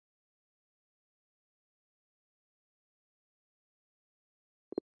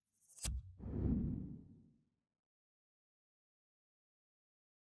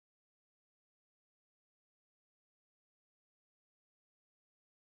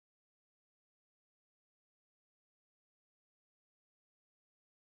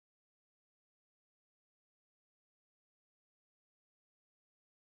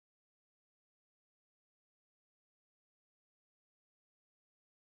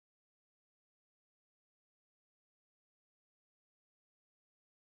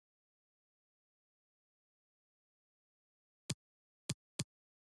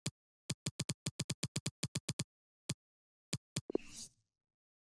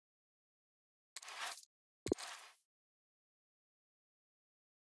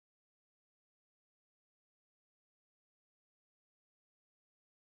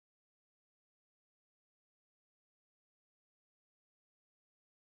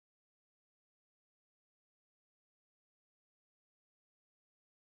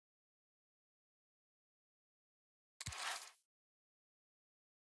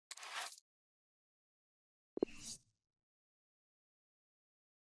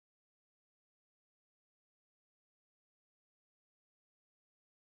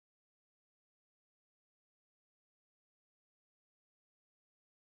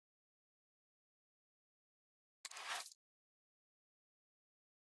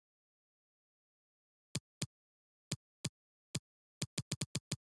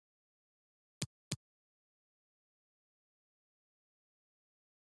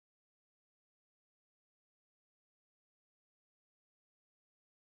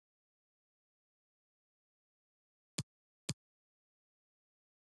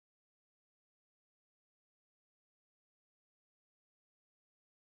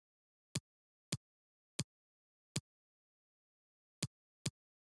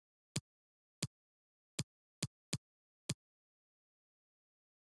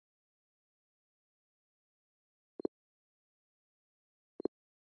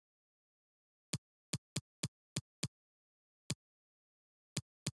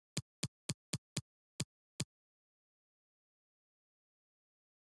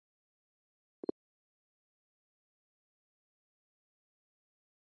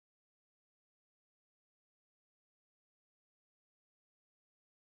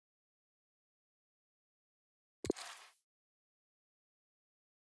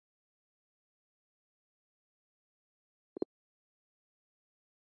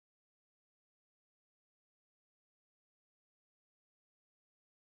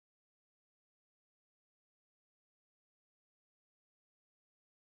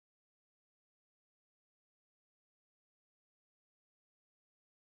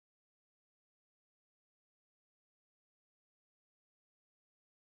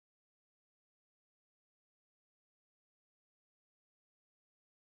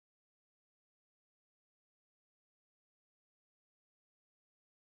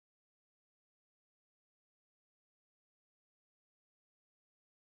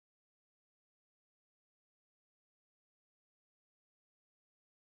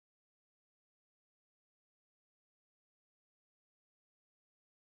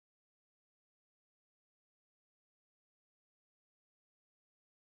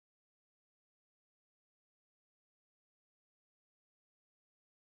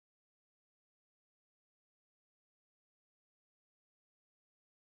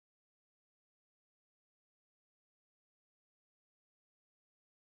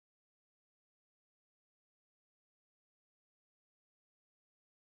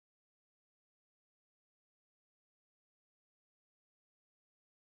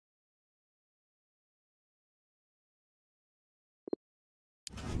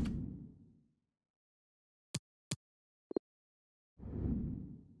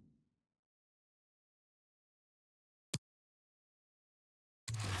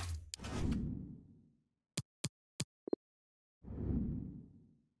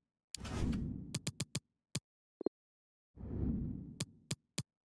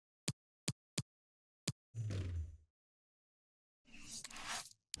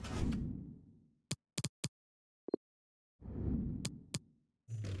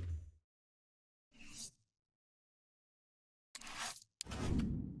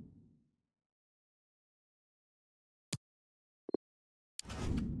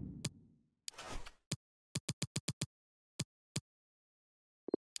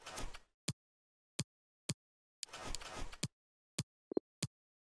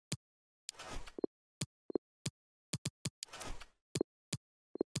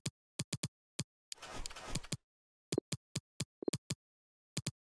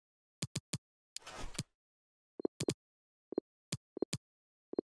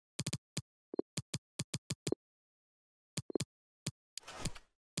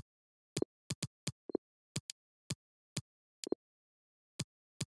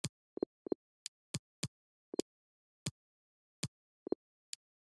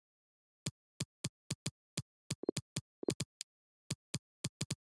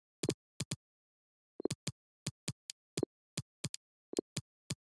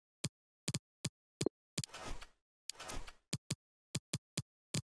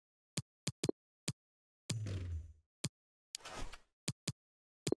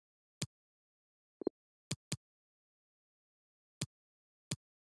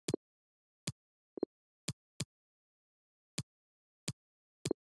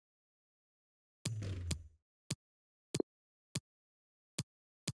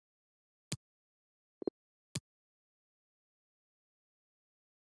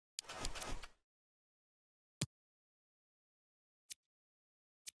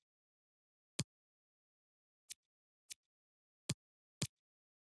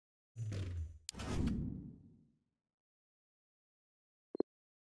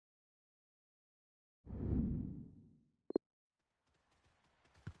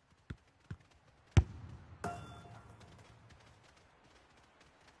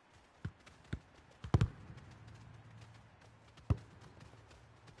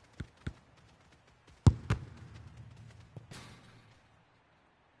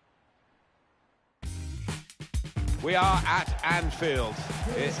We are at Anfield.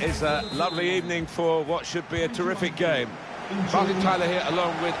 It is a lovely evening for what should be a terrific game. Martin Tyler here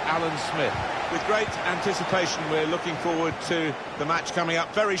along with Alan Smith. With great anticipation, we're looking forward to the match coming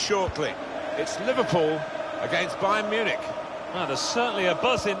up very shortly. It's Liverpool against Bayern Munich. Well, there's certainly a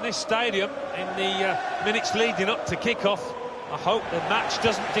buzz in this stadium in the minutes leading up to kick-off. I hope the match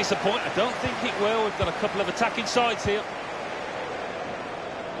doesn't disappoint. I don't think it will. We've got a couple of attacking sides here.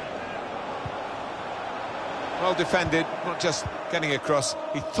 Well defended, not just getting across,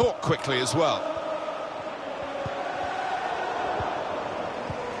 he thought quickly as well.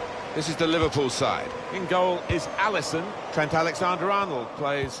 This is the Liverpool side. In goal is Alisson. Trent Alexander-Arnold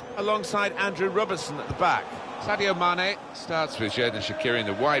plays alongside Andrew Robertson at the back. Sadio Mane starts with Xherdan Shaqiri in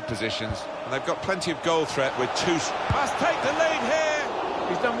the wide positions, and they've got plenty of goal threat with two. Must take the lead here.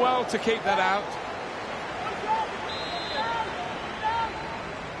 He's done well to keep that out.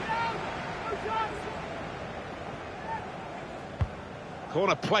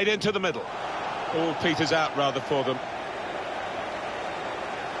 Corner played into the middle. All peters out rather for them.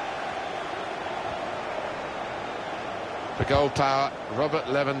 The goal power, Robert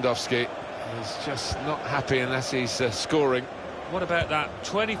Lewandowski, is just not happy unless he's scoring. What about that?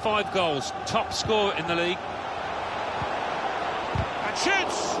 25 goals, top scorer in the league. And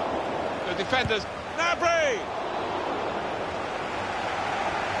shoots! The defenders, Gnabry!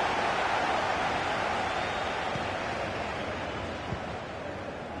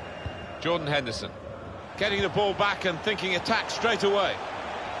 Jordan Henderson getting the ball back and thinking attack straight away.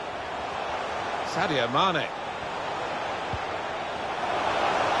 Sadio Mane.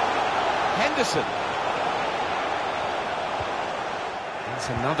 Henderson. That's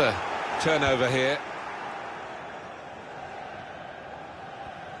another turnover here.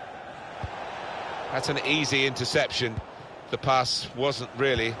 That's an easy interception. The pass wasn't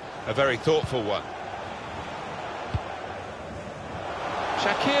really a very thoughtful one.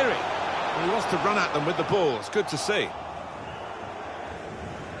 Shaqiri. He wants to run at them with the ball. It's good to see.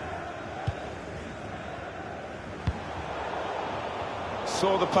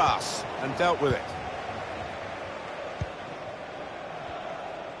 Saw the pass and dealt with it.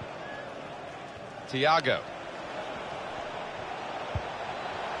 Thiago.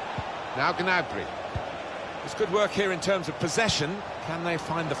 Now Gnabry. It's good work here in terms of possession. Can they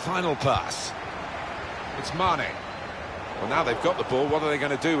find the final pass? It's Mane. Well, now they've got the ball, what are they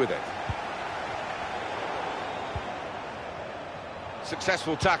going to do with it?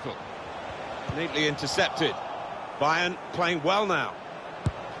 Successful tackle. Neatly intercepted. Bayern playing well now.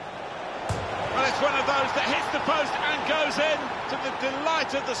 Well, it's one of those that hits the post and goes in to the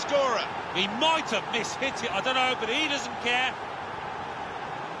delight of the scorer. He might have mishit it, I don't know, but he doesn't care.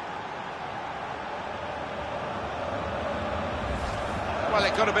 Well,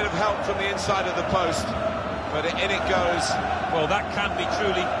 it got a bit of help from the inside of the post, but in it goes. Well, that can be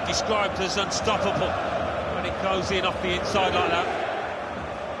truly described as unstoppable when it goes in off the inside like that.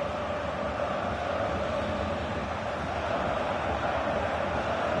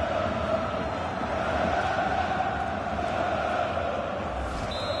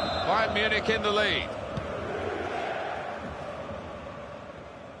 Bayern Munich in the lead.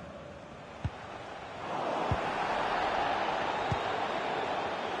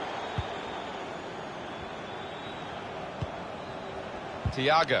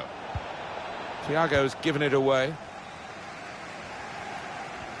 Thiago's given it away.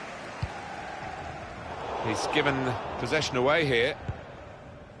 He's given possession away here.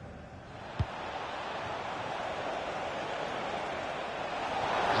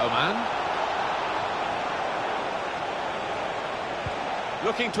 Kamran.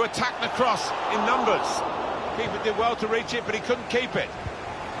 Looking to attack the cross in numbers. Keeper did well to reach it, but he couldn't keep it.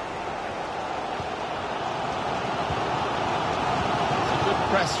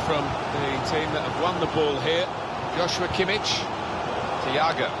 Press from the team that have won the ball here. Joshua Kimmich,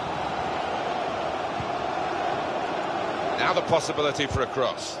 Thiago. Now the possibility for a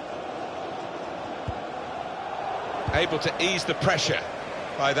cross. Able to ease the pressure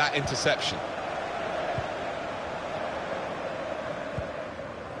by that interception.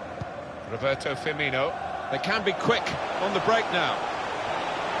 Roberto Firmino. They can be quick on the break now.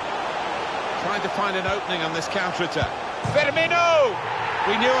 Trying to find an opening on this counter-attack. Firmino!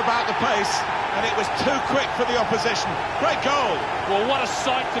 We knew about the pace, and it was too quick for the opposition. Great goal! Well, what a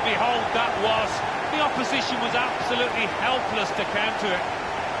sight to behold that was. The opposition was absolutely helpless to counter it.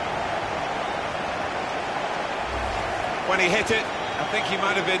 When he hit it, I think he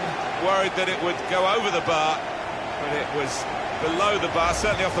might have been worried that it would go over the bar, but it was below the bar,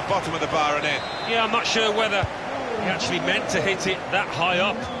 certainly off the bottom of the bar and in. Yeah, I'm not sure whether he actually meant to hit it that high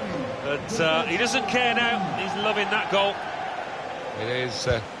up. But he doesn't care now. He's loving that goal. It is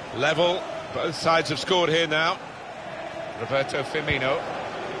level. Both sides have scored here now. Roberto Firmino.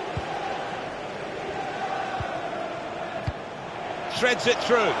 Threads it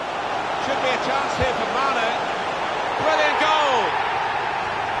through. Should be a chance here for Mane. Brilliant goal!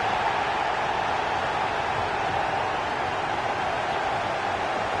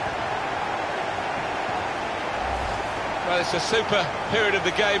 Well, it's a super period of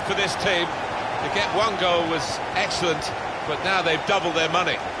the game for this team. To get one goal was excellent, but now they've doubled their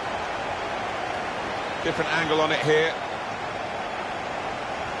money. Different angle on it here.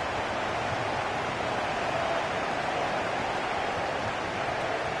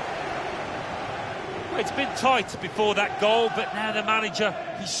 Well, it's been tight before that goal, but now the manager,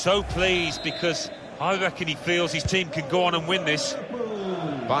 he's so pleased because I reckon he feels his team can go on and win this.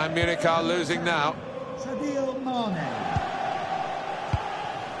 Bayern Munich are losing now.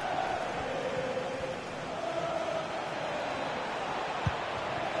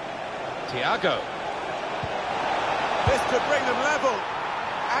 Thiago. This could bring them level,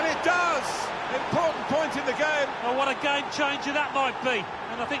 and it does. Important point in the game. Oh, what a game changer that might be.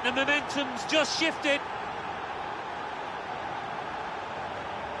 And I think the momentum's just shifted.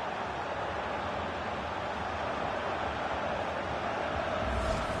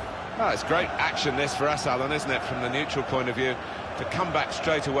 Oh, it's great action this for us, Alan, isn't it, from the neutral point of view, to come back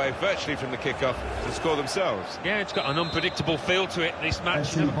straight away, virtually from the kick-off, and score themselves. Yeah, it's got an unpredictable feel to it, this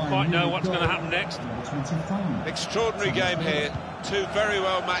match. You never quite know what's going to happen next. Extraordinary game here. Two very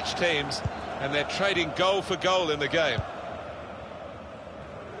well-matched teams, and they're trading goal for goal in the game.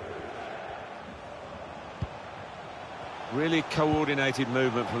 Really coordinated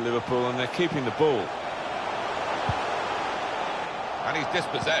movement from Liverpool, and they're keeping the ball. And he's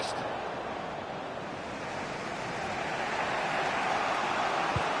dispossessed.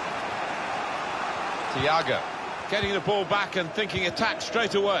 Thiago getting the ball back and thinking attack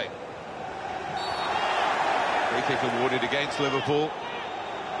straight away. Free kick awarded against Liverpool.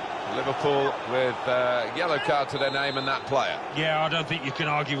 Liverpool with a yellow card to their name and that player. Yeah, I don't think you can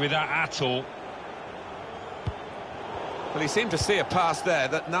argue with that at all. Well, he seemed to see a pass there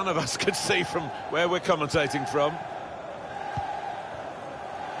that none of us could see from where we're commentating from.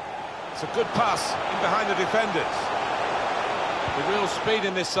 It's a good pass in behind the defenders. The real speed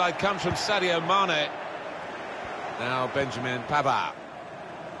in this side comes from Sadio Mane. Now Benjamin Pavard.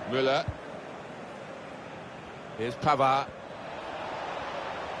 Müller. Here's Pavard.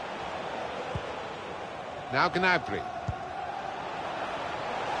 Now Gnabry.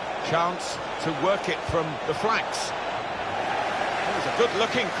 Chance to work it from the flanks. It was a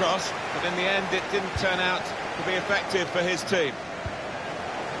good-looking cross, but in the end it didn't turn out to be effective for his team.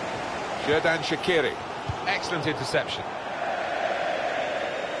 Xherdan Shaqiri. Excellent interception.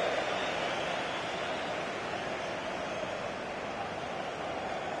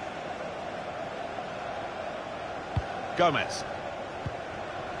 Gomez.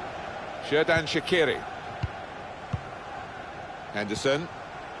 Xherdan Shaqiri. Henderson.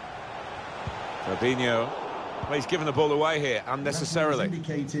 Fabinho. Well, he's given the ball away here unnecessarily.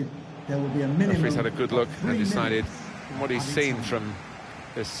 There will be a minimum. Referee's had a good look and decided, from what he's seen from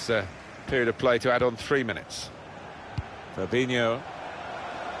this period of play, to add on 3 minutes. Fabinho.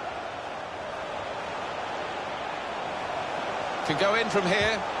 Can go in from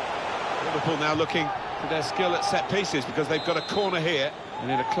here. Liverpool now looking for their skill at set pieces because they've got a corner here, and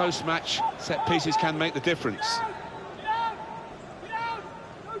in a close match, set pieces can make the difference.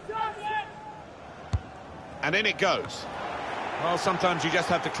 And in it goes. Well, sometimes you just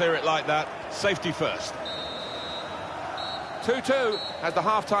have to clear it like that. Safety first. 2-2 as the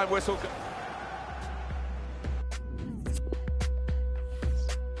half-time whistle.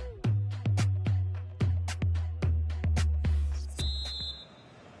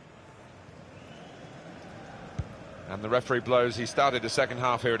 And the referee blows. He started the second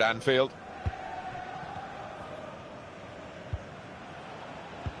half here at Anfield.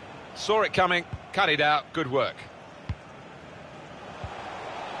 Saw it coming, cut it out, good work.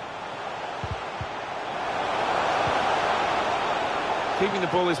 Keeping the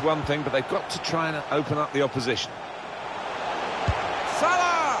ball is one thing, but they've got to try and open up the opposition.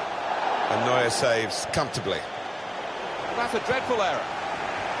 Salah! And Neuer saves comfortably. That's a dreadful error.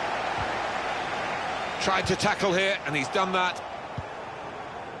 Tried to tackle here, and he's done that.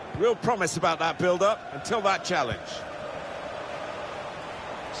 Real promise about that build-up until that challenge.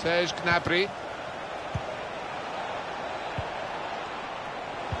 Serge Gnabry.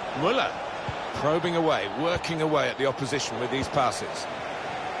 Müller probing away, working away at the opposition with these passes.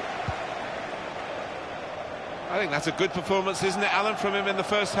 I think that's a good performance, isn't it, Alan, from him in the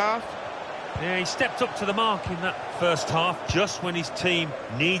first half? Yeah, he stepped up to the mark in that first half, just when his team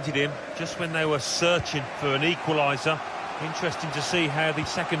needed him, just when they were searching for an equaliser. Interesting to see how the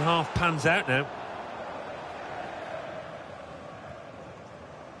second half pans out now.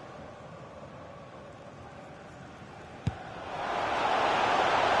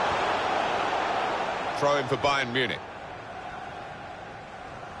 Throw in for Bayern Munich.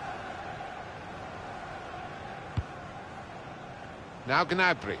 Now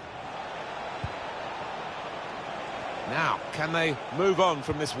Gnabry. Now, can they move on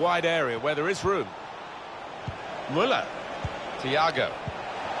from this wide area where there is room? Muller. Thiago.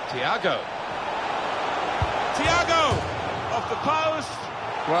 Thiago. Off the post.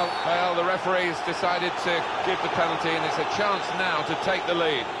 Well, the referee's decided to give the penalty, and it's a chance now to take the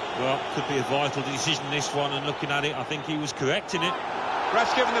lead. Well, could be a vital decision, this one, and looking at it, I think he was correct in it.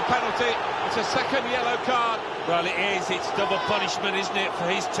 Ref's given the penalty. It's a second yellow card. Well, it is. It's double punishment, isn't it, for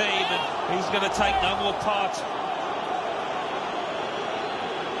his team, and he's going to take no more part.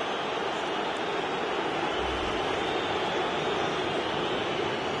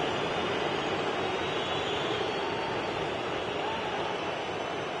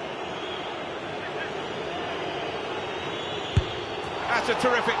 That's a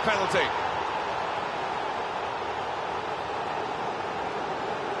terrific penalty.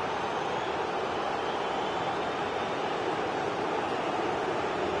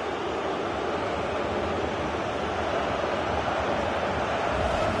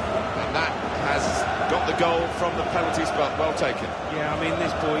 And that has got the goal from the penalty spot. Well taken. Yeah, I mean,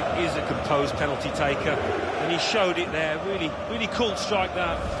 this boy is a composed penalty taker, and he showed it there. Really cool strike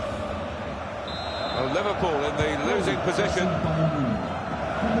that. Well, Liverpool in the losing position.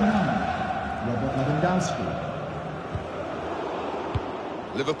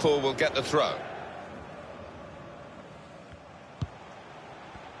 Liverpool will get the throw.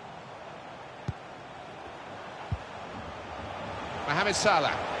 Mohamed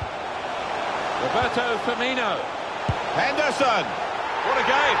Salah. Roberto Firmino. Henderson. What a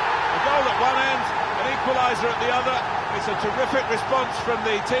game. A goal at one end, an equaliser at the other. It's a terrific response from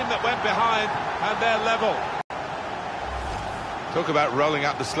the team that went behind, and they're level. Talk about rolling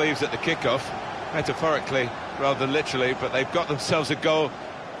up the sleeves at the kickoff, metaphorically rather than literally, but they've got themselves a goal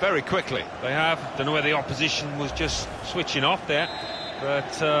very quickly. They have. Don't know whether the opposition was just switching off there, but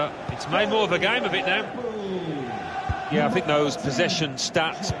it's made more of a game of it now. Yeah, I think those possession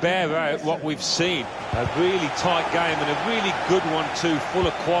stats bear out what we've seen. A really tight game, and a really good one too, full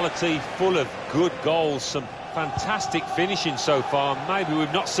of quality, full of good goals, some fantastic finishing so far. Maybe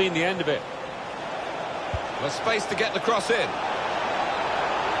we've not seen the end of it. Well, space to get the cross in.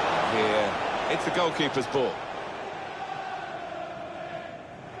 Here, it's the goalkeeper's ball.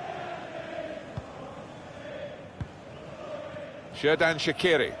 Xherdan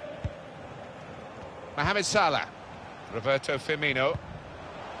Shaqiri. Mohamed Salah. Roberto Firmino.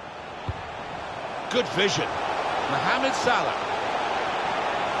 Good vision. Mohamed Salah.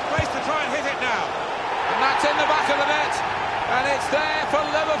 Space to try and hit it now. And that's in the back of the net. And it's there for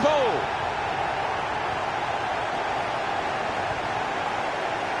Liverpool.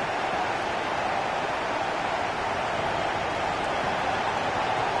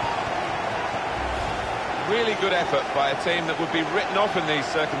 Really good effort by a team that would be written off in these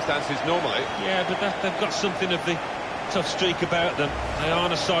circumstances normally. Yeah, but they've got something of the tough streak about them. They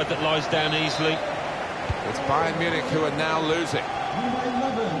aren't a side that lies down easily. It's Bayern Munich who are now losing. Number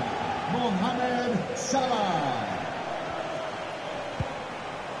 11, Mohamed Salah.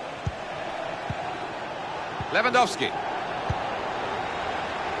 Lewandowski.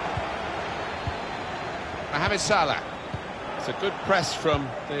 Mohamed Salah. It's a good press from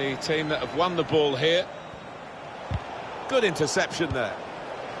the team that have won the ball here. Good interception there.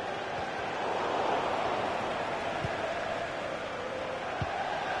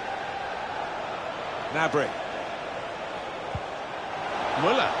 Gnabry.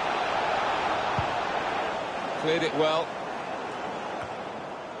 Muller. Cleared it well.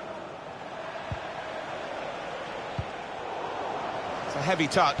 It's a heavy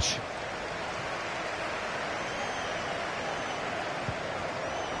touch.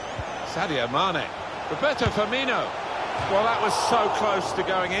 Sadio Mane. Roberto Firmino. Well, that was so close to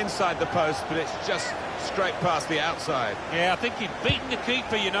going inside the post, but it's just straight past the outside. Yeah, I think he'd beaten the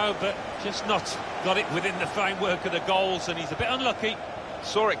keeper, you know, but just not got it within the framework of the goals, and he's a bit unlucky.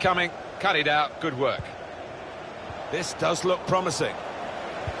 Saw it coming, cut it out, good work. This does look promising.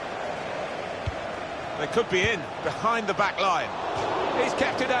 They could be in, behind the back line. He's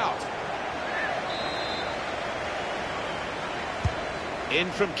kept it out. In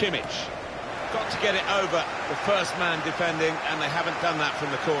from Kimmich. Got to get it over the first man defending, and they haven't done that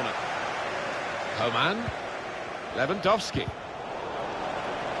from the corner. Coman. Lewandowski.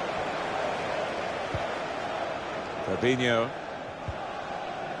 Fabinho.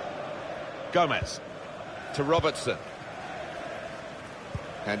 Gomez. To Robertson.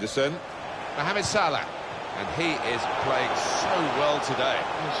 Henderson. Mohamed Salah. And he is playing so well today.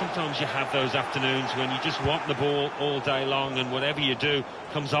 Well, sometimes you have those afternoons when you just want the ball all day long and whatever you do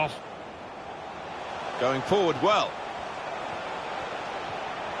comes off. Going forward well.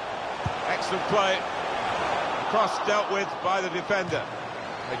 Excellent play. Cross dealt with by the defender.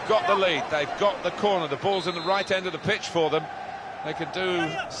 They've got the lead, they've got the corner. The ball's in the right end of the pitch for them. They can do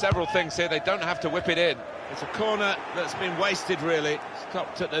several things here. They don't have to whip it in. It's a corner that's been wasted, really.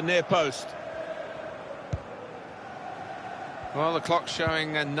 Stopped at the near post. Well, the clock's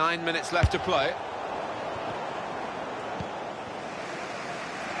showing 9 minutes left to play.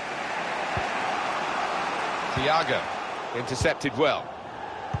 Thiago intercepted well.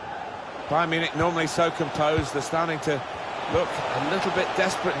 Bayern Munich normally so composed, they're starting to look a little bit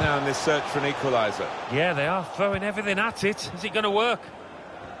desperate now in this search for an equaliser. Yeah, they are throwing everything at it. Is it going to work?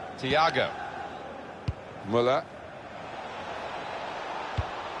 Thiago. Muller.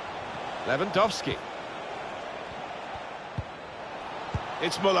 Lewandowski.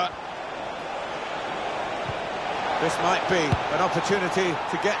 It's Muller. This might be an opportunity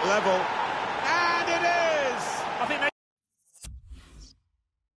to get level. And it is! I think they...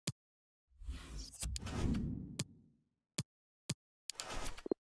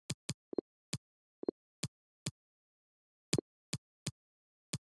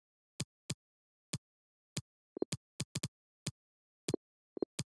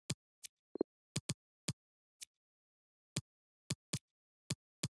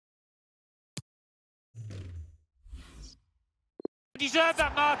 Deserved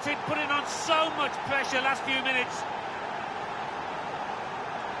that, Martin, putting on so much pressure last few minutes.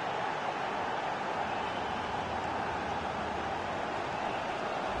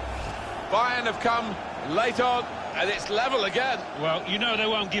 Bayern have come late on, and it's level again. Well, you know they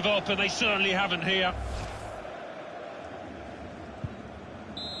won't give up, and they certainly haven't here.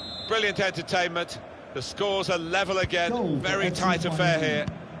 Brilliant entertainment. The scores are level again. Goal for Very tight FC affair Bayern. here.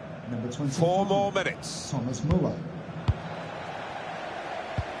 Number 25, 4 more minutes. Thomas Muller.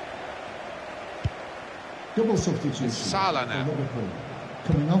 Double substitution. Salah now. for Liverpool.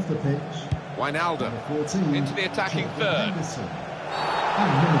 Coming off the pitch. Wijnaldum Number 14, into the attacking Jordan third. Henderson.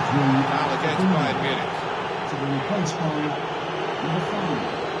 And number 3, Foul against Bayern Munich. to be replaced by number 5,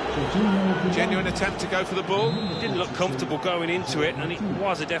 Jorginho Vidal. Genuine attempt to go for the ball. Didn't look comfortable going into it, and it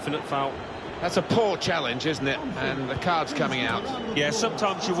was a definite foul. That's a poor challenge, isn't it? And the card's coming out. Yeah,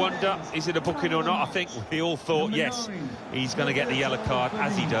 sometimes you wonder, is it a booking or not? I think we all thought, yes, he's going to get the yellow card,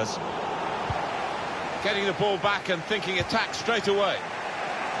 as he does. Getting the ball back and thinking attack straight away.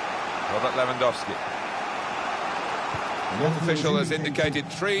 Robert Lewandowski. The fourth official has indicated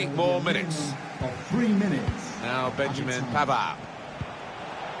 3 more minutes. Of 3 minutes. Now Benjamin Pavard.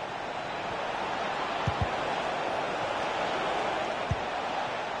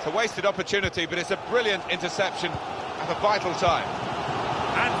 It's a wasted opportunity, but it's a brilliant interception at a vital time.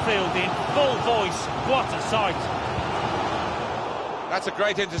 Anfield in full voice, what a sight. That's a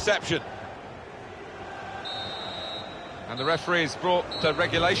great interception. And the referee's brought the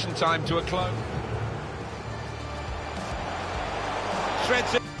regulation time to a close.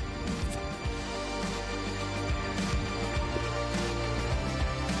 Shreds it.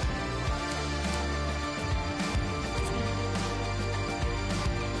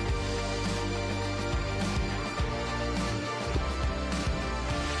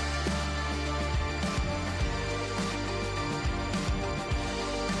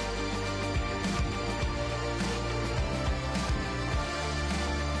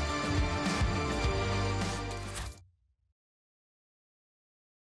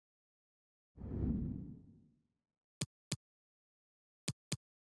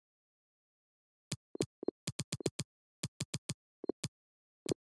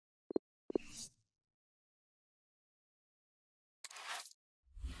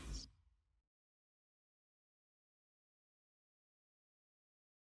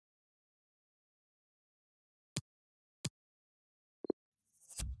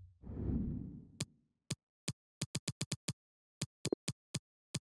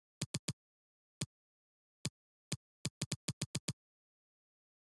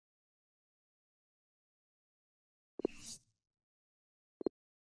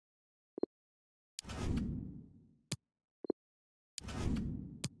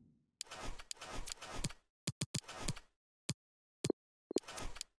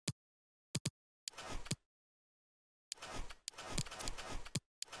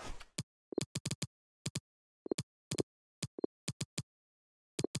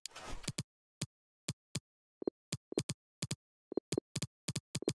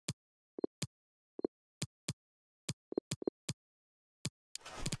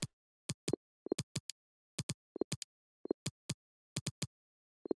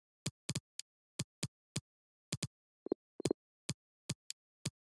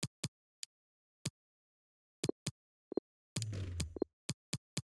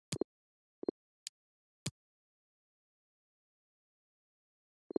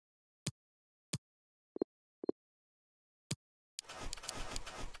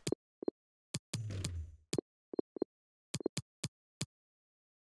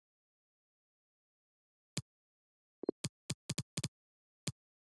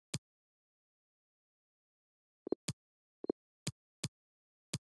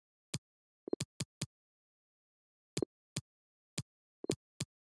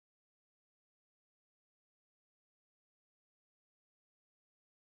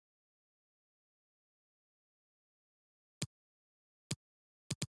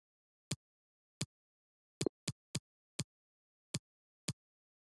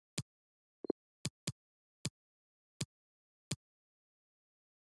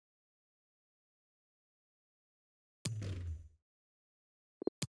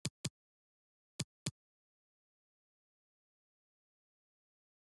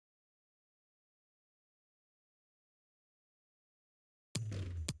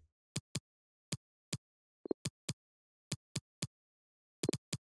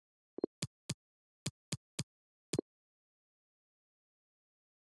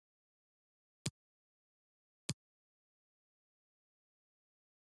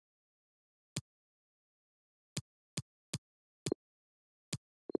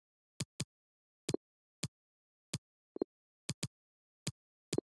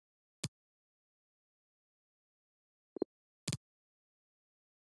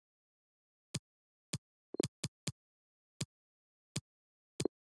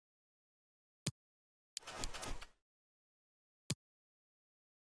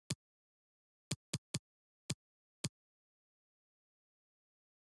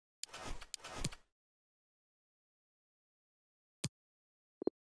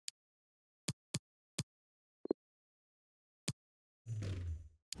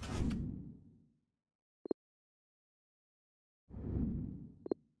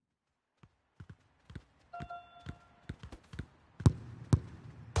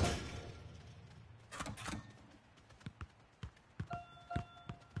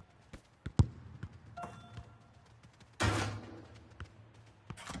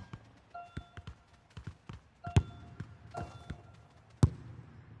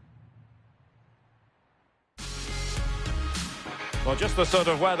 Well, just the sort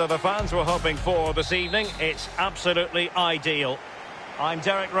of weather the fans were hoping for this evening. It's absolutely ideal. I'm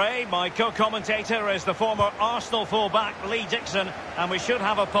Derek Ray. My co-commentator is the former Arsenal fullback Lee Dixon, and we should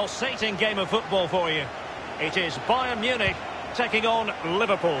have a pulsating game of football for you. It is Bayern Munich taking on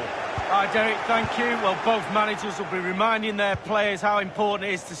Liverpool. Hi Derek, thank you. Well, both managers will be reminding their players how important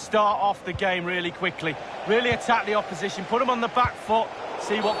it is to start off the game really quickly. Really attack the opposition, put them on the back foot,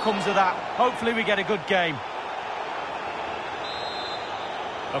 see what comes of that. Hopefully we get a good game.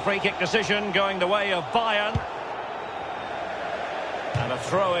 A free kick decision going the way of Bayern. And a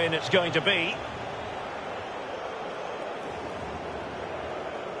throw-in it's going to be.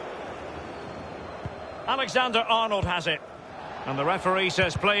 Alexander-Arnold has it. And the referee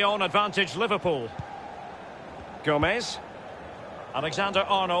says play on, advantage Liverpool. Gomez.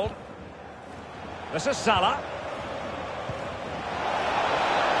 Alexander-Arnold. This is Salah.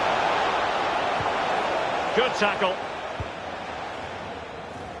 Good tackle.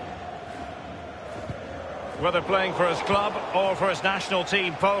 Whether playing for his club or for his national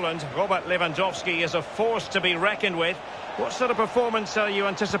team, Poland, Robert Lewandowski is a force to be reckoned with. What sort of performance are you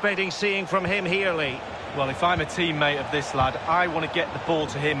anticipating seeing from him here, Lee? Well, if I'm a teammate of this lad, I want to get the ball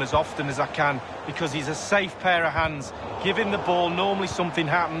to him as often as I can because he's a safe pair of hands. Give him the ball, normally something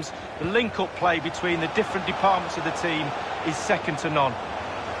happens. The link-up play between the different departments of the team is second to none.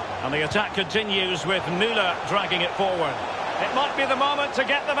 And the attack continues with Müller dragging it forward. It might be the moment to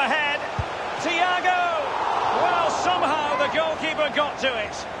get them ahead. Thiago! Well, somehow the goalkeeper got to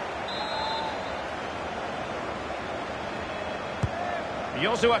it.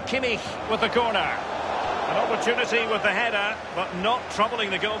 Joshua Kimmich with the corner. An opportunity with the header, but not troubling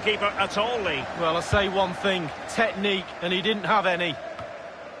the goalkeeper at all, Lee. Well, I'll say one thing, technique, and he didn't have any.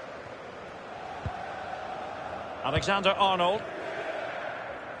 Alexander-Arnold.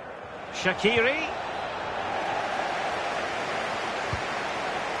 Shaqiri.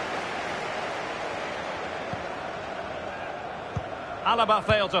 Alaba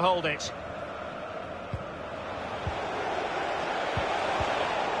failed to hold it.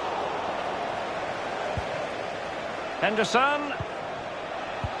 Henderson.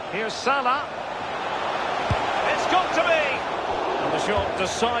 Here's Salah. It's got to be! And the shot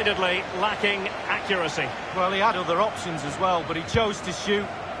decidedly lacking accuracy. Well, he had other options as well, but he chose to shoot.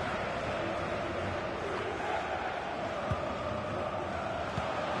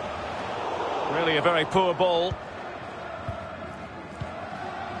 Really a very poor ball.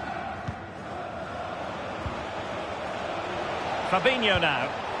 Fabinho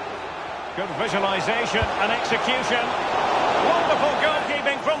now. Good visualisation and execution. Wonderful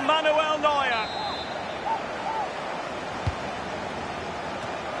goalkeeping from Manuel Neuer.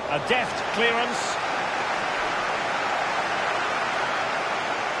 A deft clearance.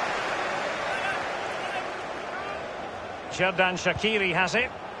 Xherdan Shaqiri has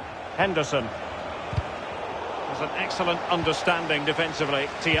it. Henderson. Has an excellent understanding defensively.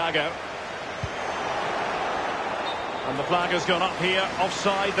 Thiago. And the flag has gone up here,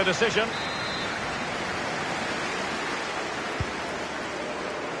 offside the decision.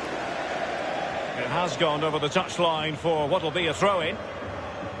 It has gone over the touchline for what will be a throw-in.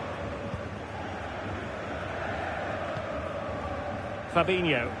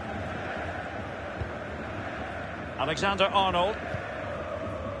 Fabinho. Alexander-Arnold.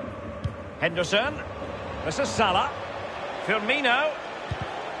 Henderson. This is Salah. Firmino.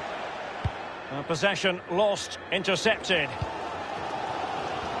 Possession lost, intercepted.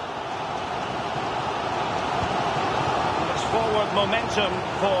 It's forward momentum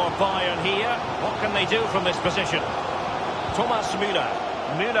for Bayern here. What can they do from this position? Thomas Müller.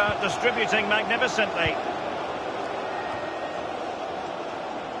 Müller distributing magnificently.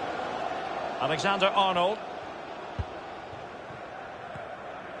 Alexander-Arnold.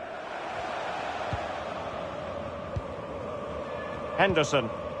 Henderson.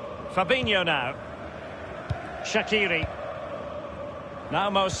 Fabinho now. Shaqiri. Now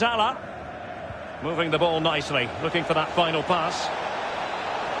Mo Salah. Moving the ball nicely, looking for that final pass.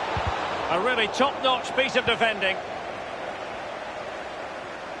 A really top-notch piece of defending.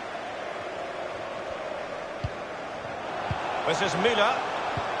 This is Müller.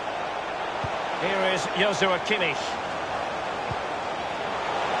 Here is Joshua Kimmich.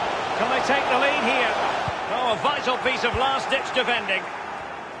 Can they take the lead here? Oh, a vital piece of last-ditch defending.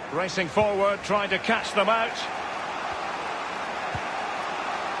 Racing forward, trying to catch them out.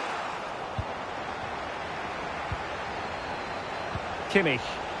 Kimmich.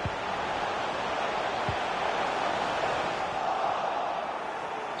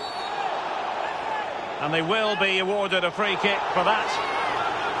 And they will be awarded a free kick for that.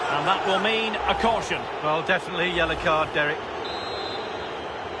 And that will mean a caution. Well, definitely a yellow card, Derek.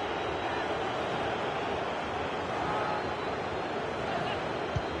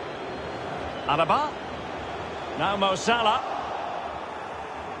 Alaba. Now Mo Salah.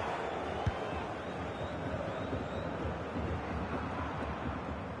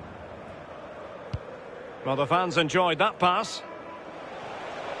 Well, the fans enjoyed that pass.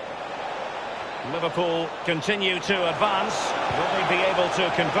 Liverpool continue to advance. Will they be able to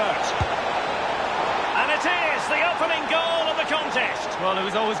convert? And it is the opening goal of the contest. Well, it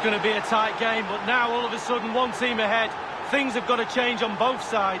was always going to be a tight game, but now all of a sudden one team ahead. Things have got to change on both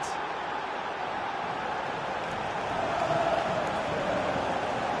sides.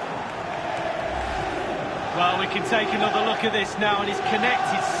 Well, we can take another look at this now, and he's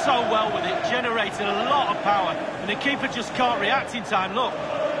connected so well with it, generated a lot of power, and the keeper just can't react in time. Look.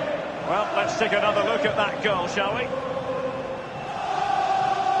 Well, let's take another look at that goal, shall we?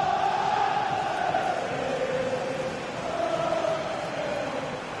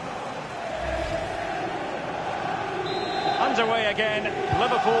 Underway again.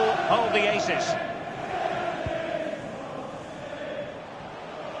 Liverpool hold the aces.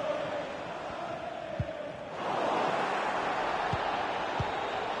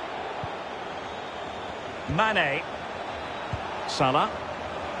 Mane. Salah.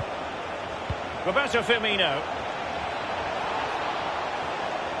 Roberto Firmino.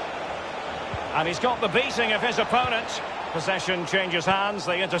 And he's got the beating of his opponent. Possession changes hands,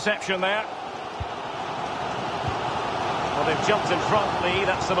 the interception there. Well, they've jumped in front, Lee,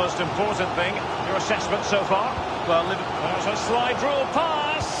 that's the most important thing. Your assessment so far? Well, there's a slide rule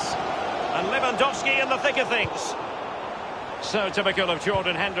pass. And Lewandowski in the thick of things. So typical of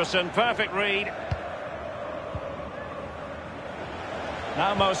Jordan Henderson, perfect read.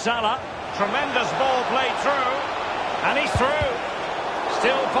 Now Mo Salah. Tremendous ball played through. And he's through.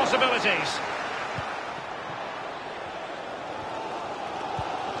 Still possibilities.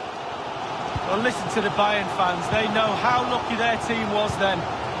 Well, listen to the Bayern fans. They know how lucky their team was then.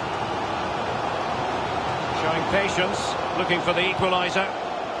 Showing patience, looking for the equaliser.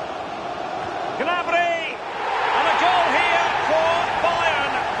 Gnabry! And a goal here for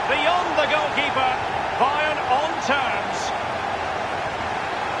Bayern. Beyond the goalkeeper. Bayern on terms.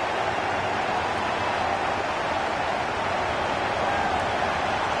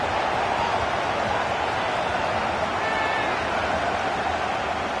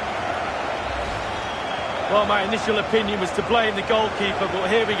 Well, my initial opinion was to blame the goalkeeper, but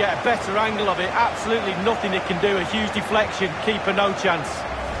here we get a better angle of it. Absolutely nothing it can do. A huge deflection. Keeper no chance.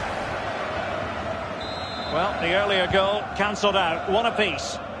 Well, the earlier goal cancelled out. One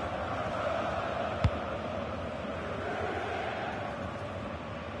apiece.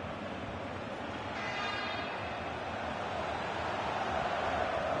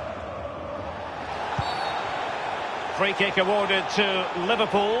 Free kick awarded to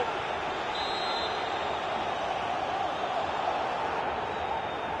Liverpool.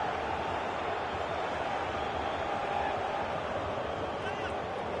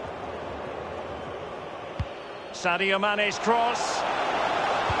 Sadio Mane's cross.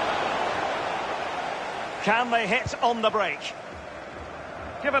 Can they hit on the break?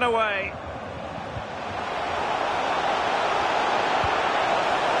 Given away.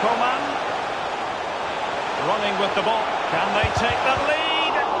 Kamran. Running with the ball. Can they take the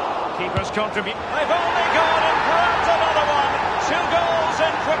lead? Keepers contribute. They've only gone and grabbed another one. 2 goals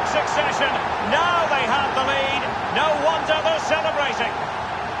in quick succession. Now they have the lead. No wonder they're celebrating.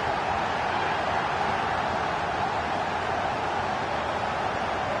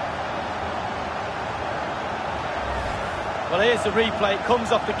 Well, here's the replay. It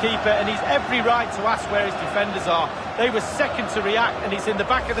comes off the keeper, and he's every right to ask where his defenders are. They were second to react, and he's in the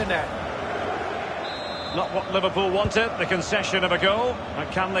back of the net. Not what Liverpool wanted, the concession of a goal.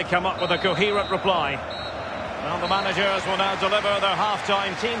 And can they come up with a coherent reply? Well, the managers will now deliver their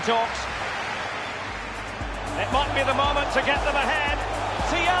half-time team talks. It might be the moment to get them ahead.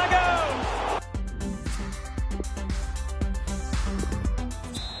 Thiago!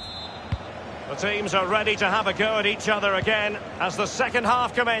 The teams are ready to have a go at each other again as the second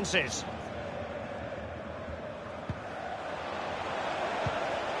half commences.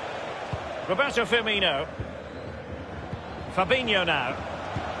 Roberto Firmino. Fabinho now.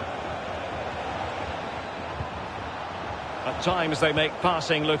 At times they make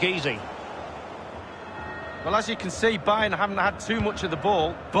passing look easy. Well, as you can see, Bayern haven't had too much of the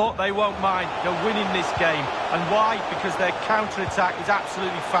ball, but they won't mind. They're winning this game. And why? Because their counter-attack is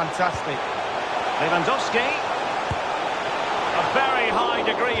absolutely fantastic. Lewandowski. A very high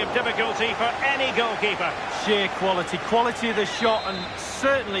degree of difficulty for any goalkeeper. Sheer quality. Quality of the shot and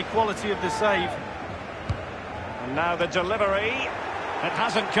certainly quality of the save. And now the delivery. It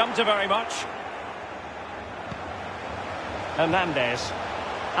hasn't come to very much. Hernandez.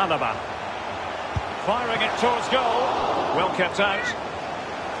 Alaba. Firing it towards goal. Well kept out.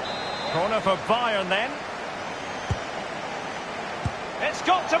 Corner for Bayern then. It's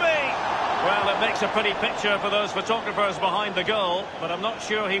got to be! Well, it makes a pretty picture for those photographers behind the goal, but I'm not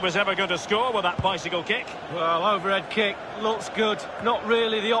sure he was ever going to score with that bicycle kick. Well, overhead kick, looks good. Not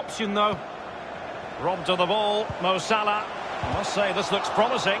really the option, though. Robbed of the ball, Mo Salah. I must say, this looks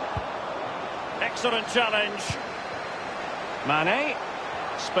promising. Excellent challenge. Mane.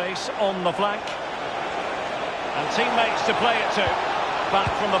 Space on the flank. And teammates to play it to. Back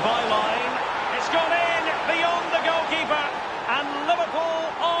from the byline. It's gone in beyond the goalkeeper. And Liverpool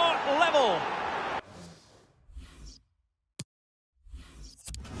are level.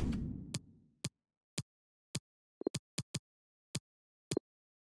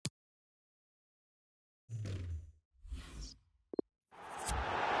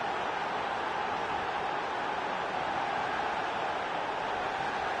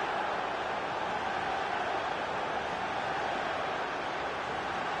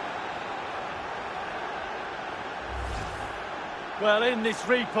 Well, in this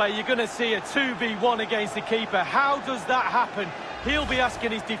replay, you're going to see a 2v1 against the keeper. How does that happen? He'll be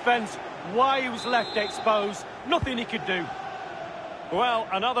asking his defence why he was left exposed. Nothing he could do. Well,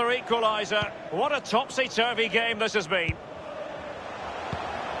 another equaliser. What a topsy-turvy game this has been.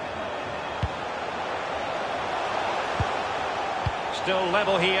 Still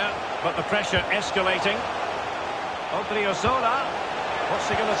level here, but the pressure escalating. Odriozola. What's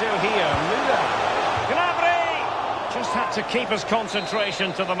he going to do here? Müller. Gnabry! Just had to keep his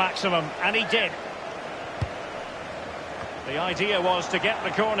concentration to the maximum, and he did. The idea was to get the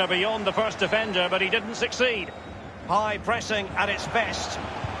corner beyond the first defender, but he didn't succeed. High pressing at its best.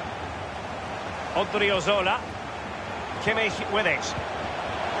 Odriozola. Kimmich with it.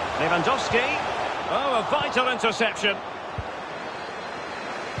 Lewandowski. Oh, a vital interception.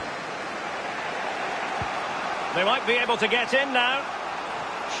 They might be able to get in now.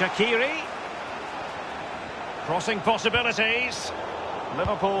 Shaqiri. Crossing possibilities.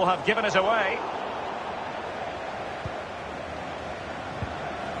 Liverpool have given it away.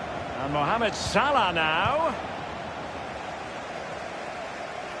 And Mohamed Salah now.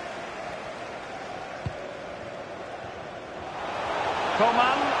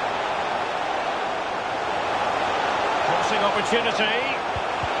 Coman. Crossing opportunity.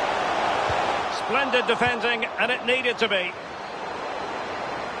 Splendid defending, and it needed to be.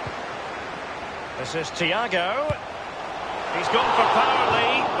 This is Thiago. He's gone for power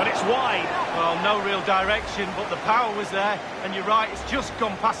lead, but it's wide. Well, no real direction, but the power was there. And you're right, it's just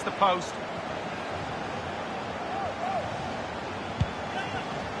gone past the post.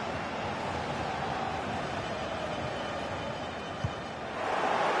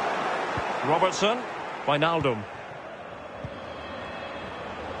 Robertson. Wijnaldum.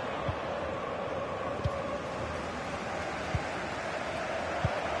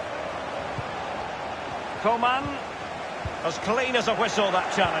 Coman, as clean as a whistle,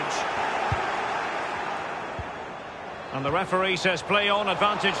 that challenge. And the referee says play on,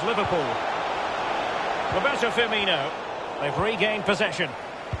 advantage Liverpool. Roberto Firmino, they've regained possession.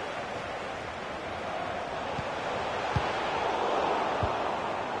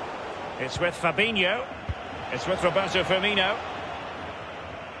 It's with Fabinho. It's with Roberto Firmino.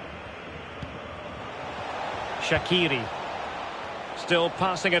 Shaqiri. Still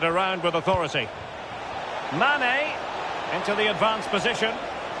passing it around with authority. Mane into the advanced position.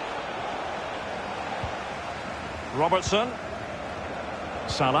 Robertson.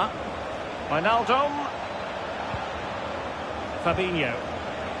 Salah. Wijnaldum. Fabinho.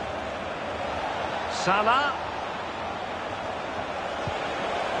 Salah.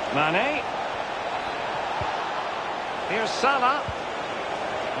 Mane. Here's Salah.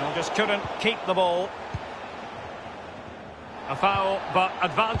 And just couldn't keep the ball. A foul, but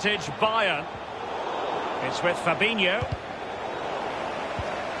advantage Bayern. It's with Fabinho.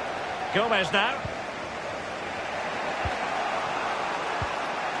 Gomez now.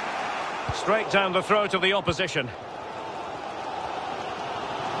 Straight down the throat of the opposition.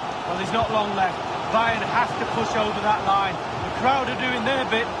 Well, there's not long left. Bayern has to push over that line. The crowd are doing their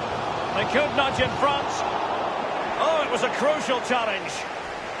bit. They could nudge in front. Oh, it was a crucial challenge.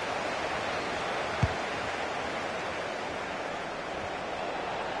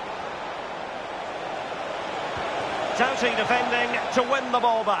 Doughty defending to win the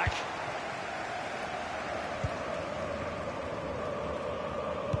ball back.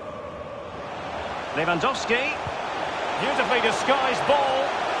 Lewandowski. Beautifully disguised ball.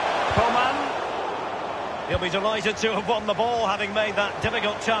 Coman. He'll be delighted to have won the ball, having made that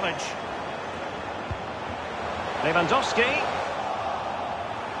difficult challenge. Lewandowski.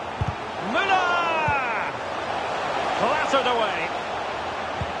 Müller! clattered away.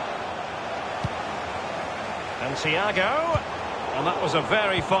 And Thiago, and that was a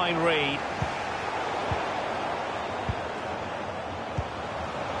very fine read.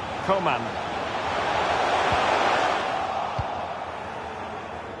 Koeman.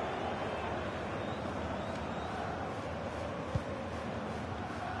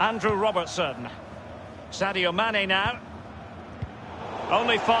 Andrew Robertson. Sadio Mane now.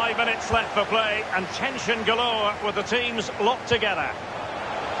 Only 5 minutes left for play, and tension galore with the teams locked together.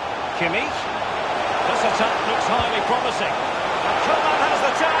 Kimmich. This attack looks highly promising. And Kamran has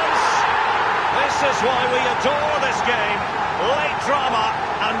the chance. This is why we adore this game. Late drama,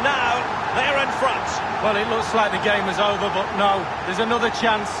 and now they're in front. Well, it looks like the game is over, but no, there's another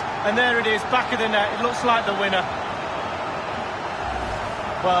chance. And there it is, back of the net. It looks like the winner.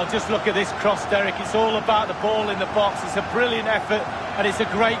 Well, just look at this cross, Derek. It's all about the ball in the box. It's a brilliant effort, and it's a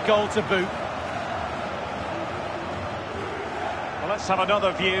great goal to boot. Well, let's have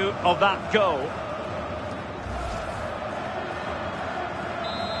another view of that goal.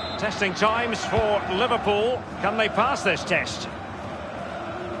 Testing times for Liverpool. Can they pass this test?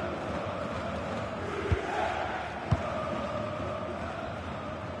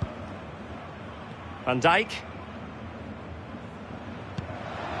 Van Dijk.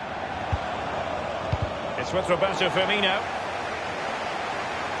 It's with Roberto Firmino.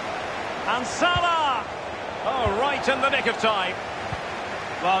 And Salah! Oh, right in the nick of time.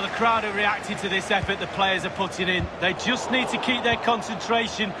 Well, the crowd have reacted to this effort the players are putting in. They just need to keep their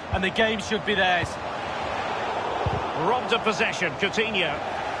concentration, and the game should be theirs. Robbed of possession, Coutinho.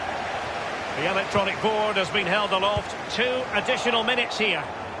 The electronic board has been held aloft. 2 additional minutes here.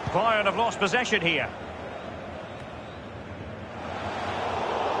 Bayern have lost possession here.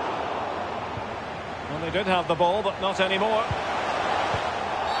 Well, they did have the ball, but not anymore.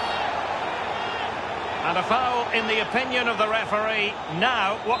 And a foul in the opinion of the referee.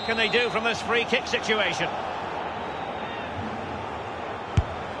 Now, what can they do from this free kick situation?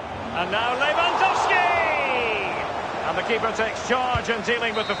 And now Lewandowski! And the keeper takes charge in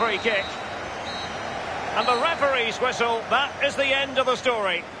dealing with the free kick. And the referee's whistle, that is the end of the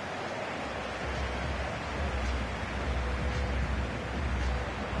story.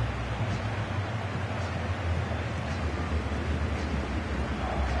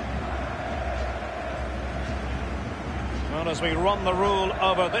 Well, as we run the rule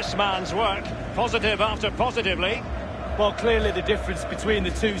over this man's work, positive after positively. Well, clearly the difference between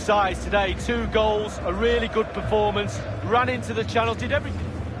the two sides today. 2 goals, a really good performance, ran into the channel, did everything.